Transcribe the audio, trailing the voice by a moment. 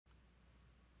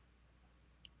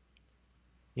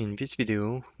In this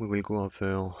video, we will go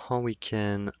over how we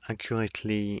can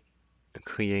accurately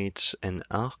create an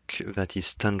arc that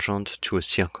is tangent to a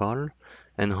circle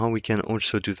and how we can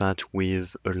also do that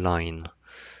with a line.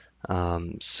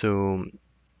 So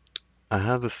I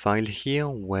have a file here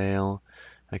where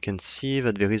I can see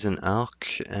that there is an arc,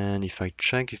 and if I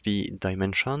check the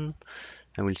dimension,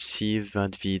 I will see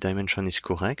that the dimension is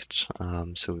correct.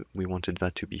 So we wanted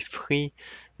that to be 3,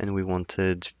 and we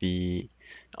wanted the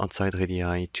outside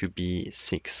radii to be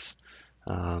 6.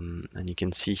 And you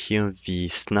can see here the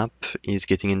snap is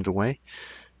getting in the way.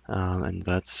 And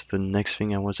that's the next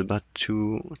thing I was about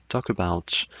to talk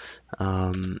about.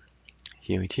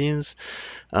 Here it is.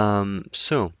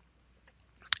 So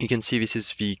you can see this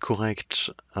is the correct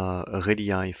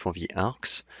radii for the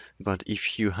arcs, but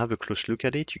if you have a close look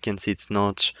at it, you can see it's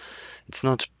not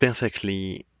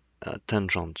perfectly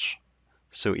tangent.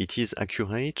 So it is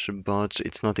accurate, but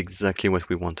it's not exactly what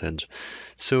we wanted.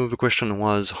 So the question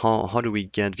was, how do we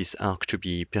get this arc to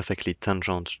be perfectly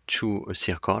tangent to a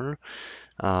circle,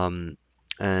 and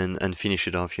finish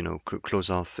it off, close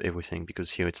off everything,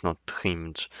 because here it's not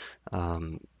trimmed.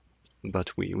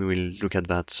 But we will look at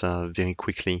that very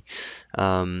quickly.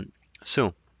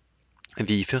 So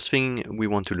the first thing we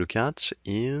want to look at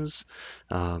is,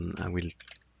 I will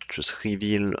just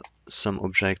reveal some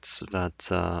objects that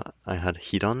I had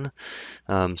hidden.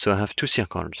 So I have two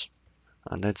circles.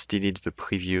 Let's delete the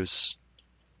previous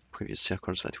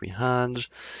circles that we had.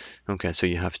 Okay, so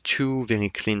you have two very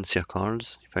clean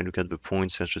circles. If I look at the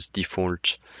points, they're just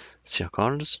default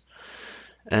circles.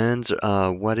 And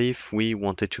what if we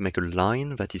wanted to make a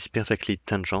line that is perfectly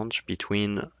tangent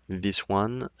between this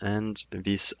one and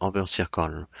this other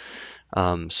circle?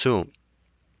 So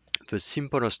the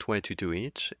simplest way to do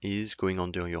it is going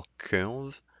under your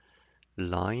curve,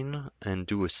 line, and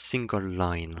do a single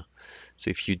line. So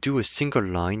if you do a single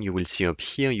line, you will see up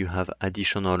here you have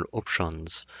additional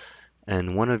options.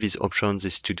 And one of these options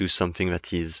is to do something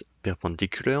that is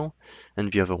perpendicular,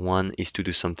 and the other one is to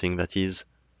do something that is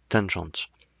tangent.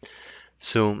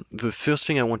 So the first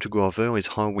thing I want to go over is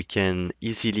how we can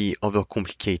easily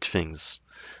overcomplicate things.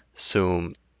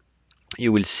 So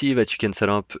you will see that you can set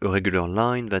up a regular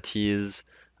line that is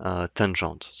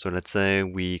tangent. So let's say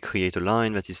we create a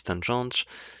line that is tangent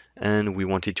and we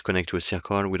want it to connect to a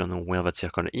circle. We don't know where that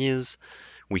circle is.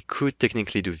 We could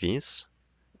technically do this,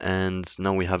 and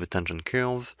now we have a tangent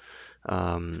curve.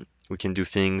 We can do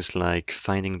things like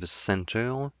finding the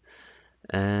center,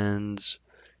 and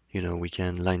we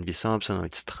can line this up so now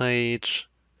it's straight,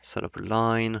 set up a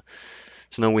line.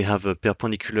 So now we have a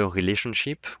perpendicular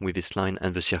relationship with this line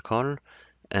and the circle,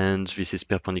 and this is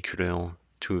perpendicular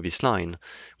to this line,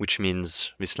 which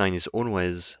means this line is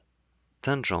always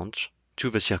tangent to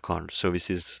the circle. So this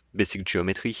is basic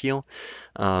geometry here.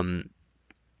 But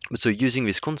so using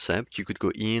this concept, you could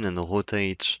go in and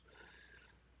rotate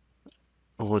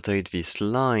this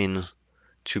line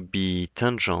to be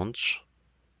tangent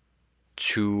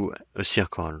to a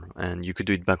circle, and you could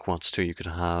do it backwards too. You could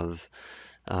have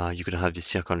this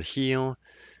circle here,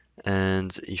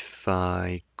 and if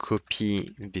I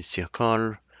copy this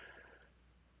circle,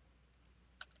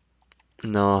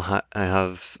 now I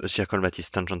have a circle that is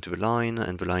tangent to the line,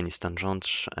 and the line is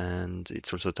tangent, and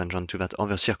it's also tangent to that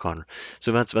other circle.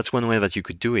 So that's one way that you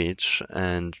could do it,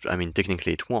 and I mean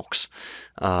technically it works,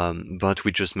 but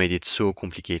we just made it so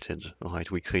complicated, right?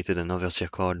 We created another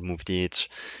circle, moved it.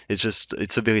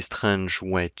 It's a very strange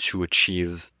way to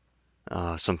achieve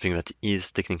something that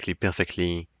is technically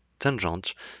perfectly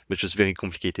tangent, but just very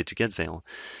complicated to get there.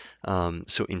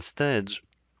 So instead,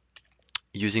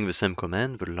 using the same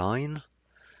command, the line,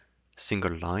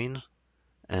 single line,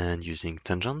 and using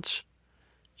tangent,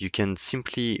 you can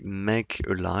simply make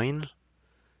a line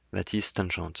that is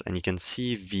tangent, and you can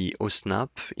see the O snap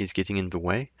is getting in the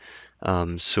way.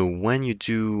 So when you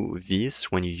do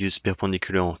this, when you use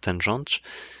perpendicular or tangent,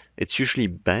 it's usually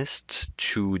best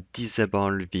to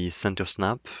disable the center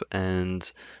snap,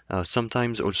 and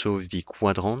sometimes also the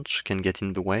quadrant can get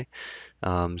in the way.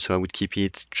 So I would keep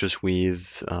it just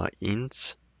with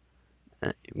int,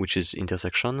 which is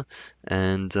intersection,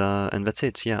 and that's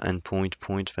it. Yeah, and point,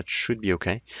 that should be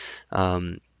okay.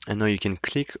 And now you can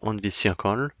click on this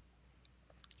circle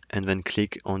and then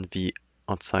click on the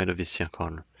outside of this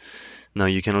circle. Now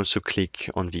you can also click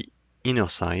on the inner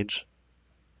side,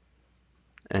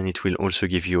 and it will also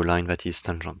give you a line that is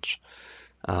tangent.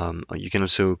 You can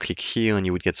also click here and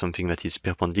you would get something that is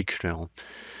perpendicular.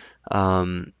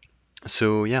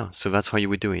 So yeah, so that's how you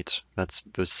would do it. That's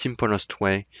the simplest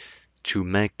way to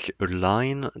make a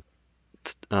line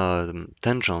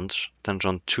tangent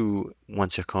to one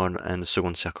circle and a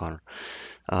second circle.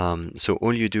 So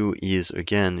all you do is,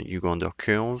 again, you go under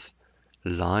curve,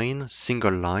 line,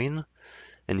 single line,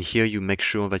 and here you make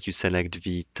sure that you select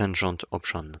the tangent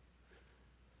option.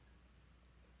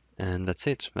 And that's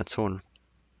it, that's all.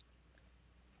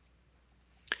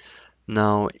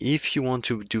 Now, if you want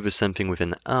to do the same thing with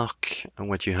an arc,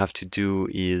 what you have to do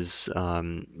is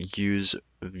use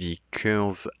the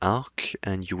curve arc,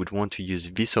 and you would want to use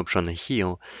this option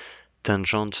here,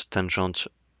 tangent, tangent,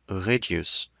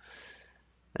 radius.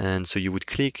 And so you would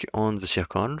click on the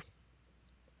circle,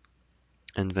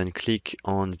 and then click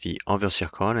on the other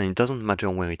circle, and it doesn't matter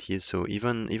where it is, so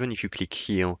even if you click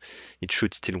here, it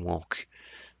should still work.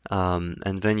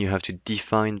 And then you have to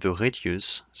define the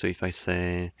radius. So if I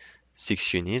say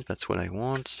 6 units, that's what I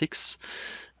want, 6.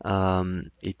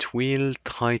 It will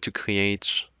try to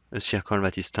create a circle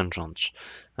that is tangent.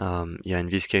 Yeah, in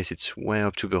this case, it's way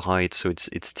up to the right, so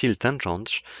it's still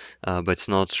tangent, but it's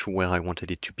not where I wanted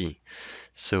it to be.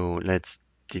 So let's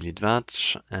delete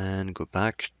that and go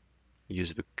back,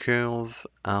 use the curve,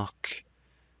 arc,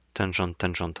 tangent,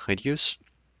 tangent, radius.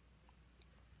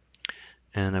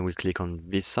 And I will click on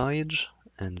this side,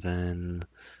 and then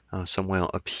somewhere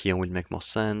up here will make more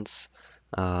sense.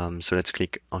 So let's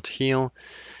click out here,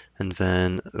 and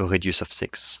then a radius of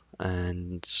 6.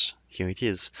 And here it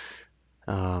is.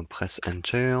 Press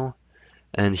enter.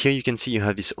 And here you can see you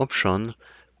have this option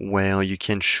where you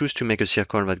can choose to make a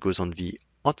circle that goes on the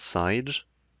outside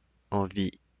or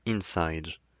the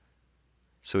inside.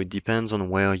 So it depends on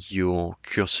where your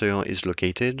cursor is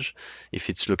located. If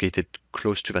it's located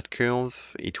close to that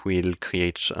curve, it will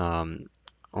create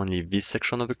only this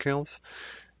section of the curve.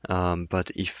 But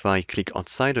if I click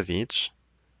outside of it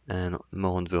and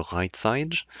more on the right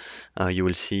side, you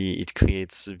will see it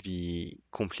creates the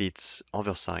complete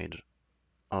other side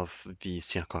of the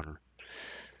circle.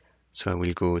 So I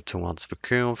will go towards the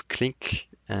curve, click,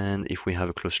 and if we have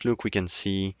a close look, we can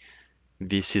see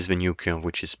this is the new curve,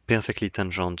 which is perfectly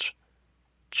tangent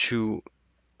to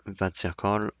that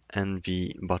circle and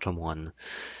the bottom one.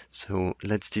 So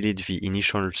let's delete the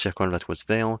initial circle that was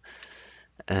there,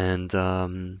 and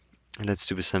let's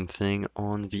do the same thing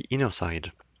on the inner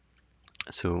side.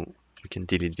 So we can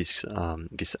delete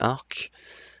this arc.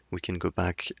 We can go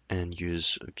back and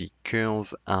use the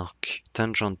curve, arc,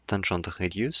 tangent, tangent,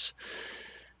 radius,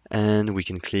 and we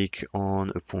can click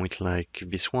on a point like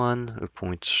this one, a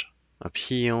point up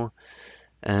here,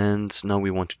 and now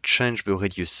we want to change the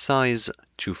radius size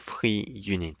to 3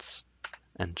 units.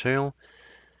 Enter.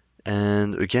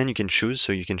 And again, you can choose.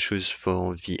 So you can choose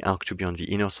for the arc to be on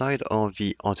the inner side or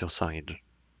the outer side.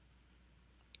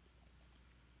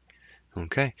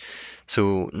 Okay,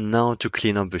 so now to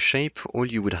clean up the shape, all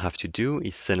you would have to do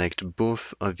is select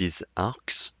both of these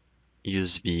arcs,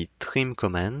 use the trim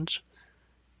command,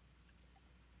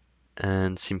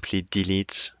 and simply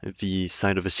delete the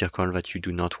side of the circle that you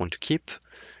do not want to keep.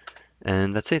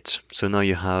 And that's it. So now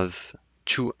you have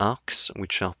 2 arcs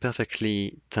which are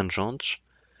perfectly tangent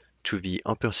to the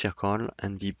upper circle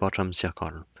and the bottom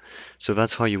circle. So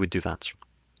that's how you would do that.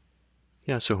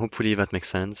 Yeah, so hopefully that makes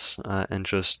sense. And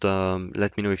just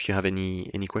let me know if you have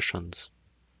any questions.